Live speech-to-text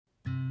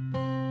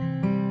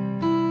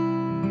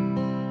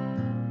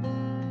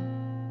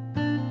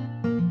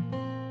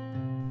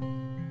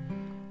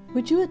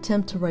Would you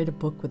attempt to write a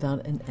book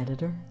without an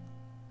editor?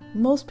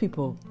 Most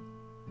people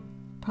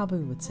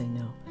probably would say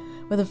no.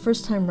 Whether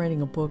first time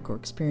writing a book or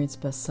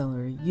experienced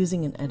bestseller,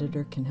 using an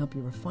editor can help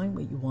you refine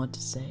what you want to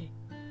say.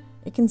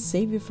 It can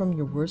save you from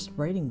your worst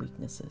writing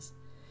weaknesses.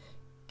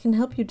 It can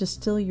help you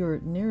distill your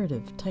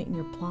narrative, tighten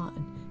your plot,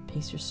 and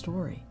pace your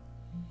story.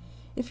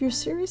 If you're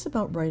serious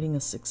about writing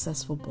a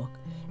successful book,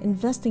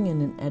 investing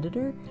in an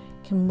editor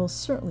can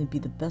most certainly be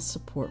the best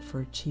support for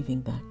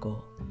achieving that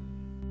goal.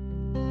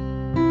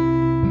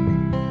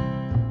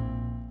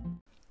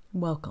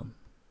 Welcome.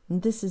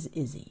 This is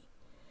Izzy.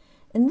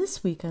 And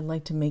this week I'd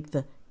like to make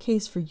the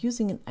case for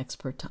using an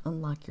expert to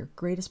unlock your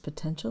greatest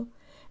potential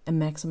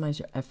and maximize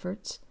your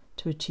efforts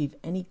to achieve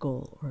any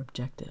goal or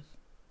objective.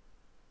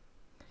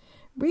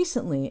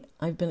 Recently,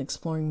 I've been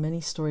exploring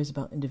many stories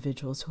about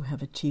individuals who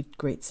have achieved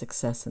great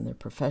success in their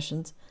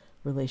professions,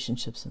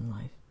 relationships, and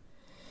life.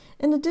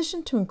 In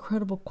addition to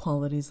incredible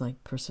qualities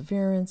like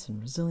perseverance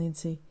and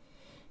resiliency,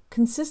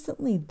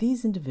 consistently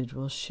these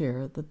individuals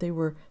share that they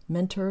were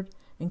mentored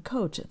and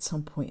coached at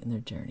some point in their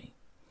journey.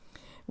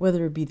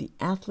 Whether it be the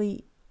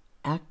athlete,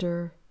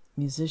 actor,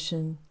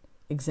 musician,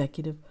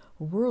 executive,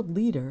 or world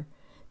leader,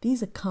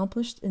 these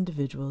accomplished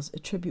individuals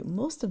attribute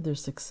most of their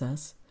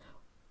success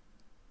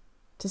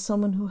to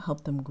someone who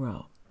helped them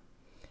grow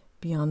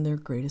beyond their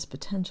greatest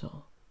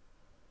potential.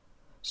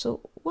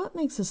 So what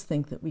makes us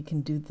think that we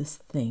can do this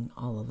thing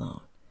all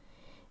alone?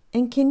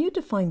 And can you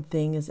define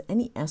thing as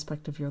any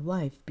aspect of your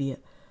life, be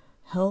it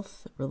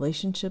health,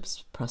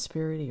 relationships,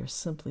 prosperity, or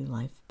simply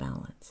life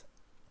balance?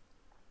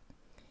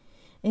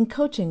 In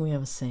coaching, we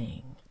have a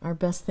saying, our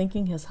best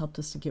thinking has helped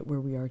us to get where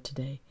we are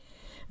today.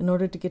 In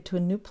order to get to a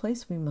new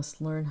place, we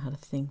must learn how to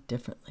think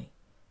differently.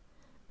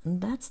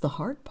 And that's the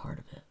hard part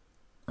of it.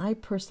 I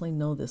personally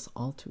know this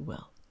all too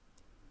well.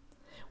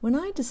 When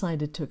I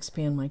decided to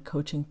expand my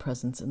coaching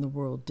presence in the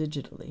world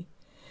digitally,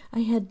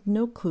 I had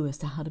no clue as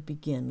to how to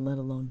begin, let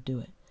alone do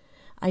it.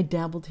 I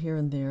dabbled here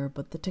and there,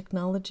 but the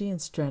technology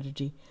and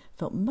strategy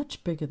felt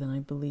much bigger than I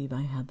believe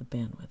I had the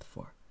bandwidth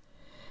for.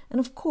 And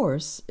of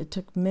course, it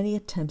took many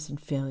attempts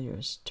and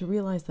failures to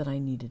realize that I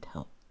needed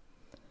help.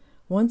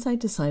 Once I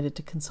decided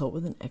to consult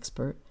with an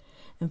expert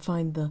and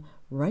find the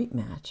right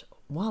match,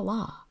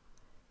 voila!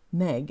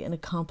 Meg, an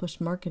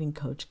accomplished marketing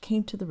coach,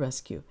 came to the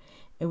rescue,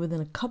 and within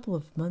a couple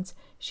of months,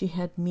 she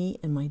had me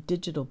and my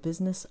digital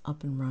business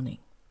up and running.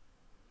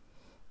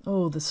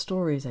 Oh, the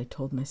stories I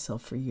told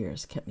myself for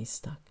years kept me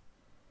stuck.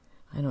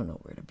 I don't know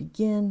where to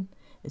begin.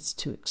 It's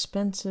too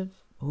expensive.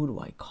 Who do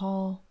I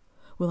call?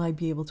 Will I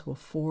be able to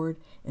afford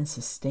and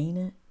sustain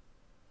it?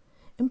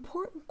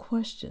 Important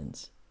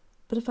questions,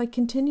 but if I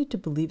continued to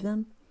believe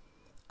them,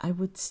 I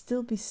would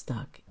still be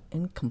stuck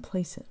and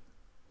complacent.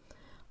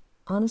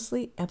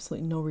 Honestly,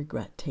 absolutely no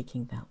regret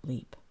taking that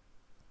leap.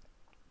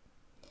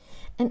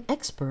 An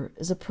expert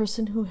is a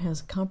person who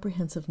has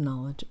comprehensive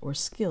knowledge or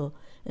skill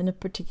in a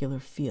particular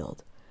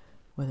field,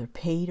 whether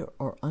paid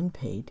or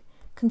unpaid.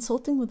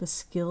 Consulting with a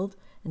skilled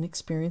and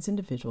experienced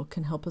individual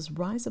can help us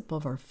rise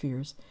above our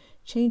fears,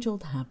 change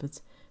old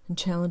habits, and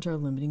challenge our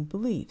limiting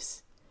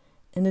beliefs.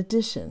 In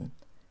addition,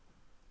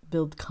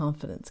 build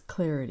confidence,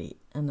 clarity,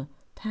 and a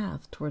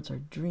path towards our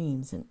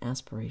dreams and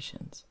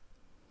aspirations.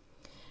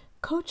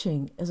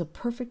 Coaching is a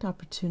perfect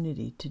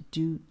opportunity to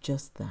do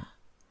just that.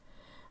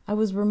 I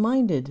was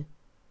reminded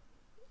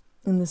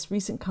in this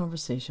recent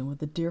conversation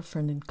with a dear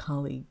friend and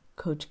colleague,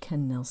 Coach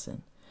Ken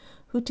Nelson,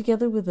 who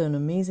together with an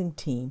amazing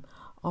team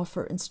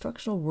offer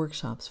instructional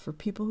workshops for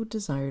people who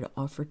desire to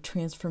offer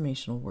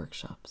transformational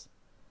workshops.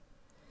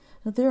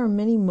 Now, there are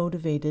many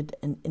motivated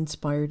and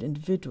inspired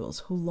individuals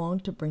who long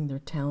to bring their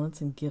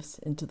talents and gifts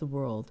into the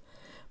world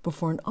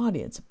before an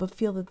audience, but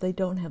feel that they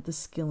don't have the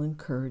skill and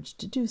courage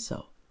to do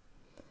so.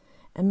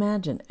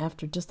 Imagine,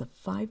 after just a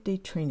 5-day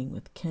training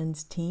with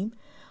Ken's team,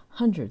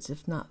 hundreds,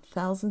 if not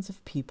thousands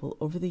of people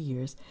over the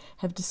years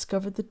have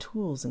discovered the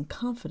tools and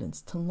confidence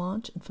to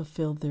launch and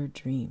fulfill their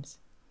dreams.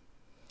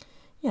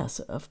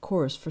 Yes, of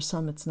course, for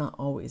some it's not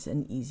always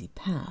an easy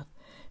path,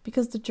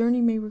 because the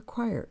journey may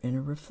require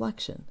inner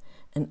reflection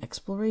and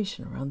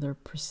exploration around their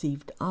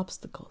perceived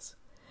obstacles,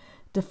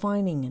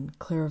 defining and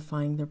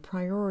clarifying their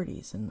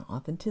priorities and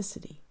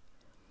authenticity,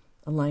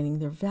 aligning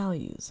their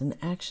values and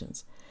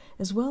actions,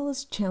 as well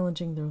as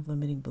challenging their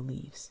limiting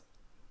beliefs.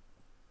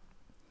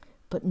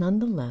 But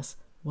nonetheless,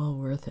 well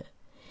worth it.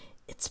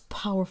 It's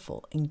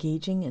powerful,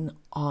 engaging, and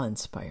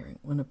awe-inspiring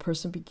when a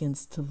person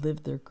begins to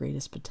live their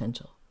greatest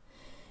potential.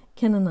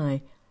 Ken and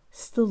I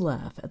still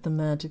laugh at the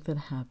magic that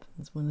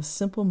happens when a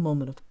simple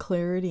moment of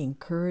clarity and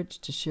courage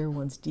to share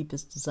one's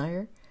deepest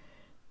desire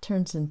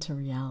turns into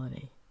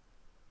reality.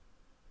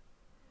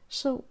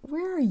 So,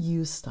 where are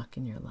you stuck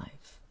in your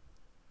life?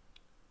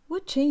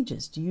 What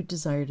changes do you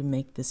desire to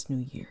make this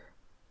new year?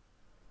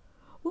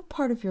 What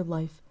part of your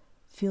life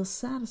feels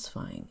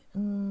satisfying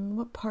and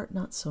what part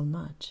not so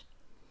much?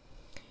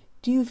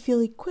 Do you feel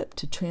equipped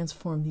to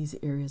transform these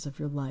areas of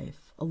your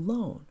life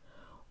alone?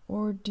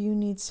 Or do you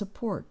need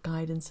support,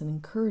 guidance, and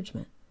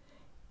encouragement,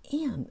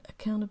 and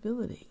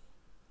accountability?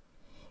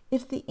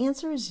 If the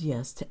answer is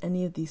yes to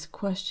any of these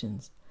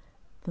questions,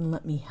 then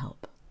let me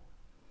help.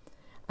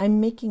 I'm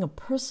making a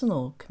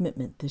personal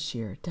commitment this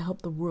year to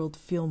help the world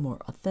feel more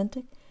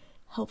authentic,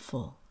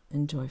 helpful,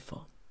 and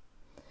joyful.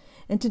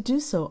 And to do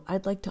so,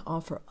 I'd like to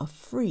offer a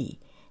free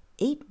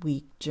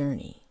 8-week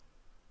journey.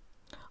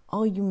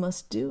 All you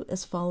must do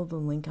is follow the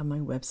link on my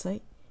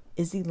website,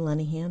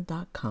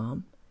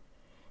 izzylenihan.com,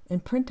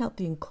 and print out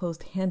the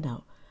enclosed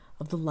handout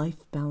of the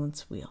Life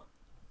Balance Wheel,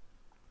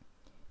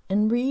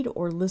 and read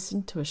or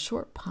listen to a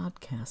short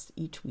podcast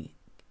each week.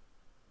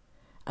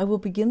 I will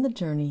begin the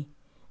journey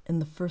in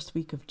the first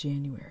week of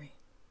January.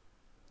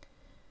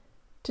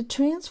 To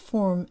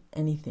transform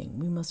anything,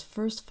 we must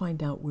first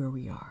find out where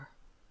we are.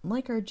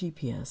 Like our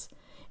GPS,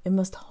 it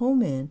must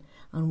home in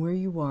on where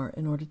you are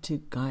in order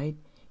to guide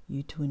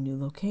you to a new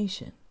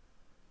location.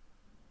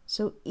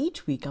 So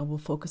each week I will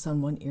focus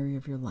on one area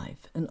of your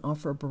life and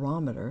offer a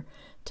barometer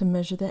to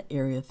measure that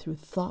area through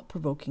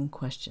thought-provoking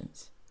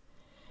questions.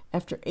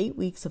 After 8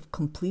 weeks of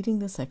completing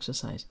this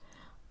exercise,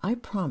 I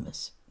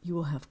promise you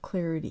will have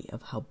clarity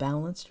of how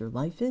balanced your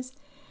life is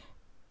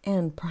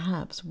and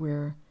perhaps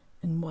where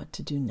and what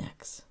to do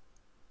next.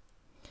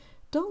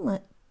 Don't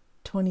let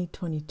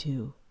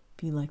 2022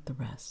 be like the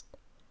rest.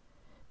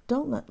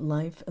 Don't let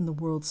life and the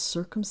world's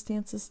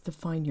circumstances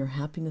define your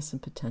happiness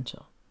and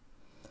potential.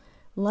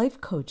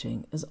 Life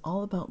coaching is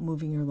all about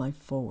moving your life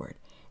forward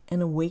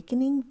and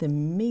awakening the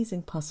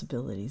amazing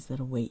possibilities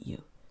that await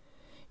you.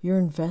 Your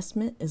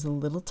investment is a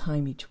little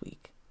time each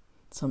week,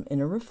 some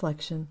inner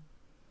reflection,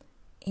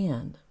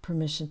 and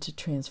permission to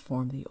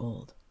transform the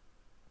old.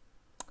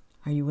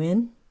 Are you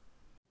in?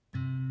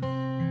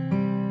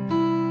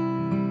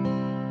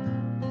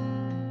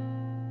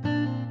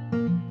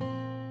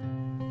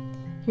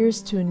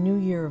 Here's to a new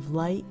year of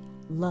light,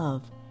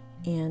 love,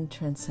 and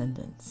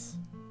transcendence.